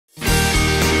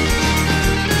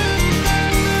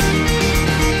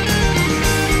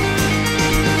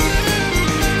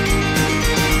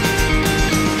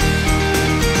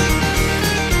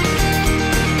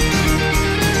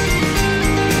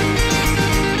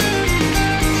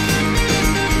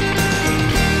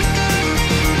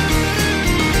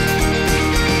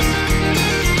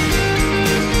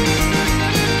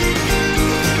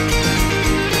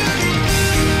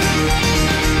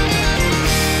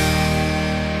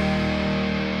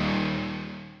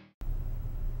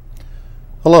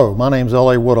Hello, my name is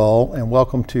L.A. Woodall, and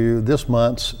welcome to this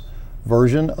month's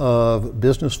version of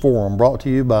Business Forum, brought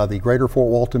to you by the Greater Fort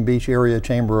Walton Beach Area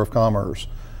Chamber of Commerce.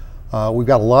 We've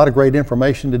got a lot of great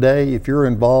information today. If you're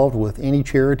involved with any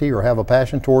charity or have a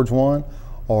passion towards one,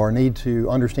 or need to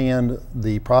understand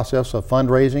the process of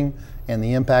fundraising and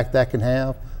the impact that can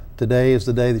have, today is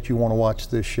the day that you want to watch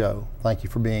this show. Thank you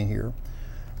for being here.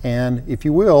 And if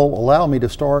you will, allow me to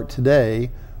start today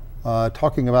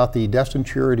talking about the Destin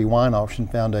Charity Wine Auction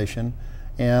Foundation.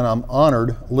 And I'm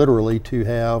honored, literally, to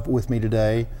have with me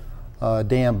today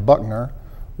Dan Buckner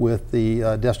with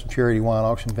the Destin Charity Wine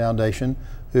Auction Foundation,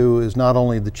 who is not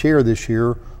only the chair this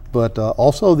year, but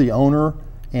also the owner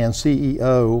and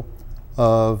CEO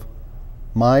of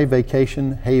My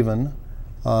Vacation Haven.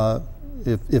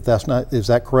 If that's not, is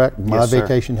that correct? My Yes,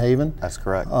 Vacation Haven? That's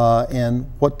correct. And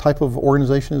what type of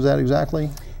organization is that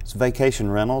exactly? It's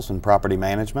vacation rentals and property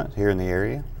management here in the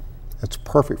area. It's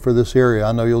perfect for this area.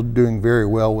 I know you're doing very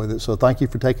well with it. So thank you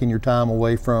for taking your time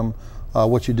away from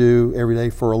what you do every day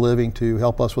for a living to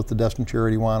help us with the Destin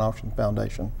Charity Wine Auction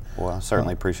Foundation. Well, I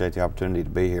certainly appreciate the opportunity to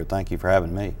be here. Thank you for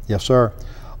having me. Yes, sir.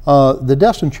 The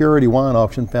Destin Charity Wine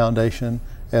Auction Foundation,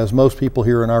 as most people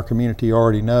here in our community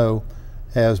already know,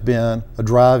 has been a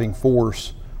driving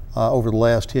force over the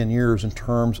last 10 years in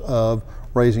terms of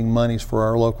raising monies for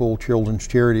our local children's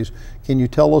charities. Can you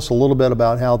tell us a little bit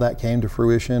about how that came to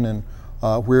fruition and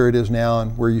where it is now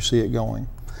and where you see it going?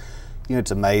 You know,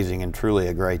 it's amazing and truly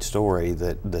a great story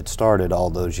that started all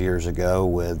those years ago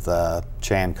with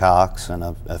Chan Cox and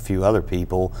a few other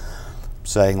people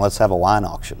saying, let's have a wine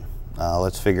auction.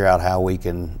 Let's figure out how we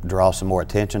can draw some more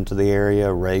attention to the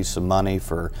area, raise some money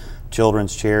for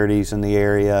children's charities in the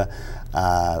area.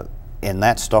 And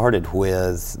that started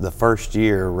with the first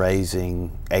year raising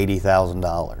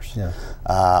 $80,000, yeah.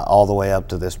 All the way up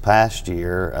to this past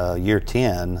year, year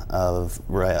 10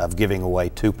 of giving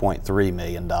away $2.3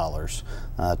 million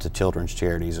to children's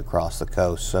charities across the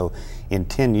coast. So in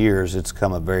 10 years, it's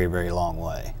come a very, very long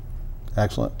way.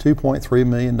 Excellent. $2.3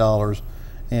 million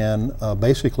and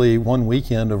basically one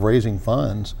weekend of raising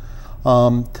funds.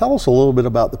 Tell us a little bit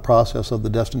about the process of the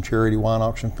Destin Charity Wine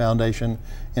Auction Foundation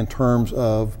in terms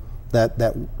of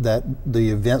the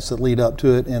events that lead up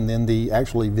to it and then the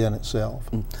actual event itself.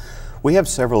 We have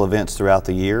several events throughout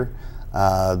the year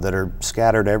that are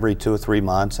scattered every 2 or 3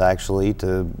 months, actually,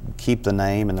 to keep the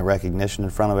name and the recognition in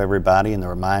front of everybody and the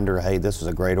reminder, hey, this is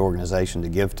a great organization to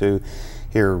give to.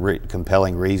 Here are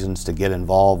compelling reasons to get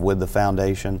involved with the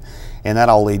foundation. And that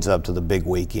all leads up to the big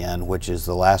weekend, which is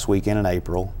the last weekend in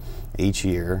April each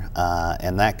year.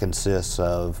 And that consists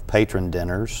of patron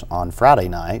dinners on Friday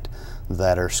night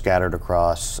that are scattered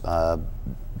across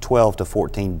 12 to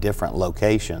 14 different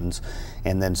locations.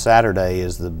 And then Saturday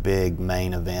is the big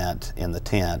main event in the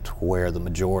tent where the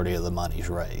majority of the money is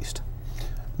raised.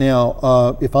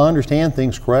 Now, if I understand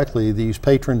things correctly, these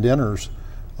patron dinners,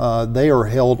 they are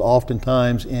held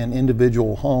oftentimes in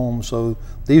individual homes. So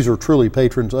these are truly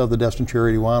patrons of the Destin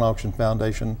Charity Wine Auction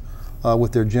Foundation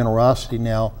with their generosity.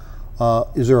 Now,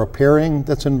 is there a pairing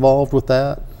that's involved with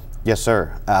that? Yes,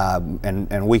 sir.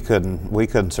 And we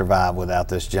couldn't survive without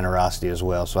this generosity as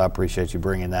well. So I appreciate you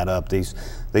bringing that up. These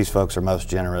folks are most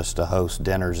generous to host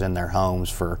dinners in their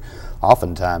homes for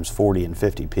oftentimes 40 and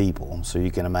 50 people. So you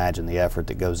can imagine the effort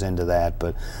that goes into that.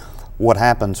 But what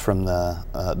happens from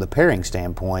the pairing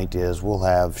standpoint is we'll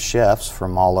have chefs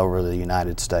from all over the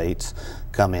United States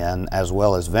come in, as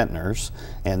well as vintners,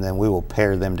 and then we will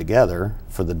pair them together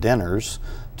for the dinners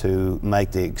to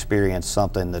make the experience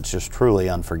something that's just truly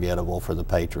unforgettable for the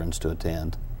patrons to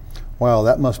attend. Wow,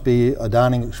 that must be a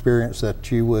dining experience that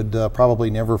you would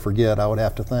probably never forget, I would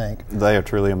have to think. They are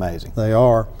truly amazing. They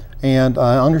are. And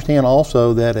I understand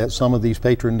also that at some of these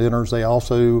patron dinners, they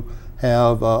also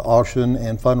have auction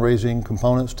and fundraising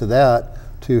components to that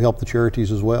to help the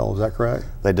charities as well. Is that correct?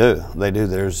 They do. They do.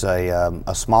 There's a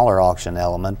smaller auction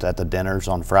element at the dinners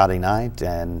on Friday night,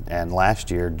 and last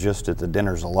year, just at the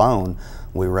dinners alone,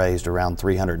 we raised around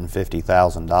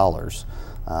 $350,000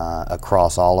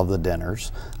 across all of the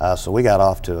dinners. So we got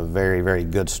off to a very, very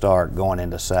good start going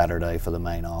into Saturday for the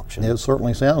main auction. It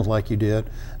certainly sounds like you did.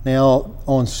 Now,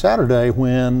 on Saturday,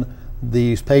 when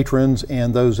these patrons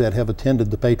and those that have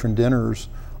attended the patron dinners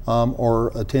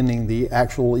or attending the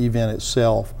actual event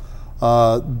itself,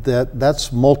 that's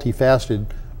multifaceted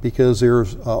because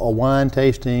there's a wine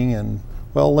tasting and,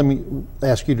 well, let me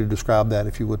ask you to describe that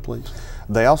if you would, please.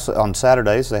 They also, on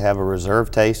Saturdays, they have a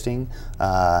reserve tasting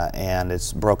and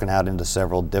it's broken out into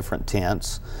several different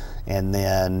tents. And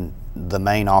then the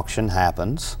main auction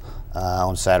happens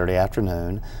on Saturday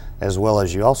afternoon, as well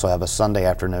as you also have a Sunday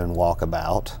afternoon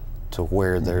walkabout to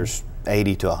where there's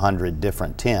 80 to 100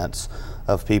 different tents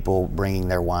of people bringing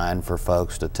their wine for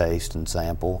folks to taste and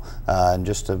sample, and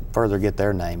just to further get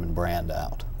their name and brand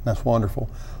out. That's wonderful.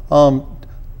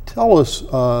 Tell us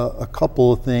a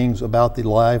couple of things about the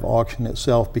live auction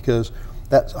itself, because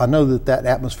I know that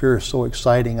atmosphere is so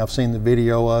exciting. I've seen the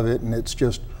video of it, and it's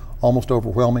just almost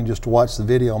overwhelming just to watch the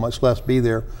video, much less be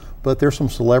there. But there's some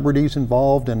celebrities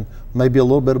involved, and maybe a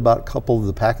little bit about a couple of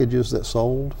the packages that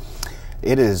sold.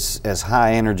 It is as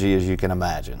high energy as you can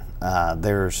imagine.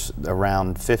 There's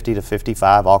around 50 to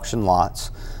 55 auction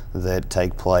lots that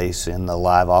take place in the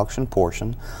live auction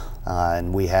portion.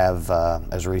 And we have,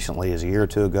 as recently as a year or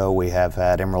two ago, we have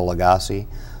had Emerald Lagasse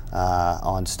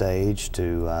on stage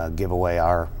to give away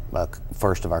our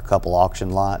first of our couple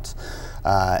auction lots.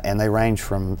 And they range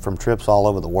from trips all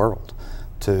over the world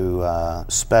to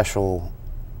special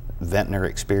vintner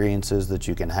experiences that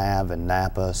you can have in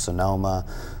Napa, Sonoma,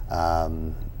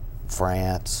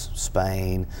 France,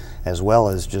 Spain, as well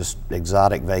as just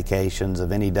exotic vacations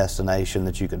of any destination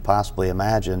that you could possibly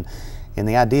imagine. And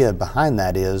the idea behind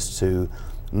that is to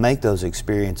make those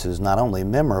experiences not only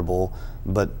memorable,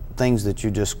 but things that you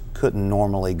just couldn't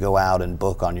normally go out and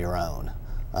book on your own.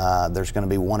 There's going to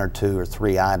be 1 or 2 or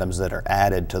 3 items that are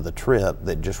added to the trip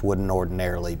that just wouldn't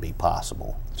ordinarily be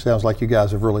possible. Sounds like you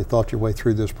guys have really thought your way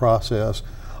through this process.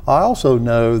 I also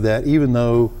know that even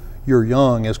though you're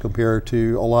young as compared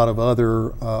to a lot of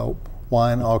other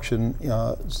wine auctions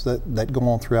that go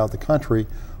on throughout the country,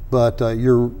 but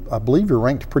I believe you're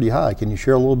ranked pretty high. Can you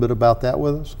share a little bit about that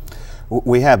with us?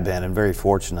 We have been, and very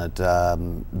fortunate.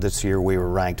 This year we were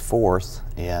ranked 4th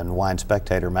in Wine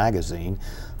Spectator magazine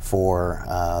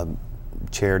for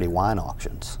charity wine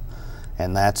auctions.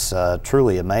 And that's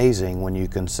truly amazing when you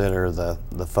consider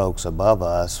the folks above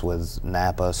us with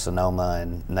Napa, Sonoma,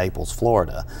 and Naples,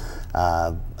 Florida.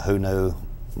 Who knew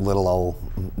little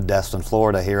old Destin,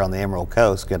 Florida here on the Emerald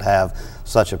Coast could have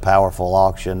such a powerful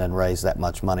auction and raise that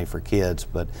much money for kids.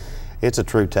 But it's a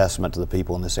true testament to the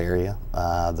people in this area,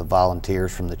 the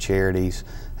volunteers from the charities,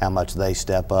 how much they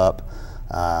step up.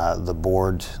 The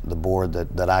board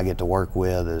that I get to work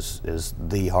with is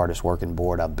the hardest working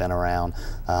board I've been around,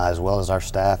 as well as our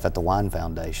staff at the Wine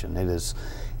Foundation. It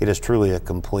is truly a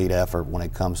complete effort when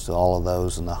it comes to all of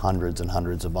those and the hundreds and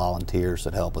hundreds of volunteers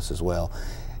that help us as well.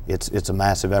 It's a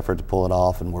massive effort to pull it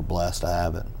off, and we're blessed to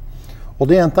have it. Well,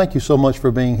 Dan, thank you so much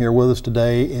for being here with us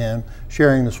today and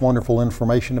sharing this wonderful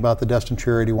information about the Destin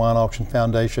Charity Wine Auction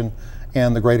Foundation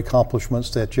and the great accomplishments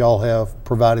that y'all have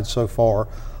provided so far.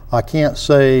 I can't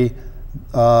say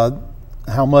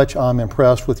how much I'm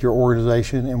impressed with your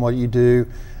organization and what you do,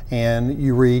 and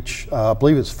you reach, I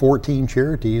believe it's 14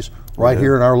 charities right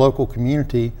here in our local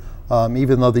community.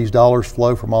 Even though these dollars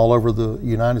flow from all over the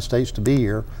United States to be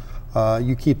here,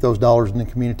 you keep those dollars in the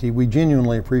community. We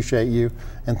genuinely appreciate you,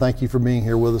 and thank you for being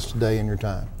here with us today and your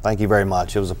time. Thank you very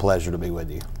much. It was a pleasure to be with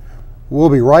you. We'll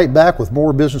be right back with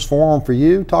more Business Forum for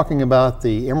you, talking about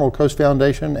the Emerald Coast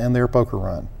Foundation and their poker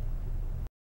run.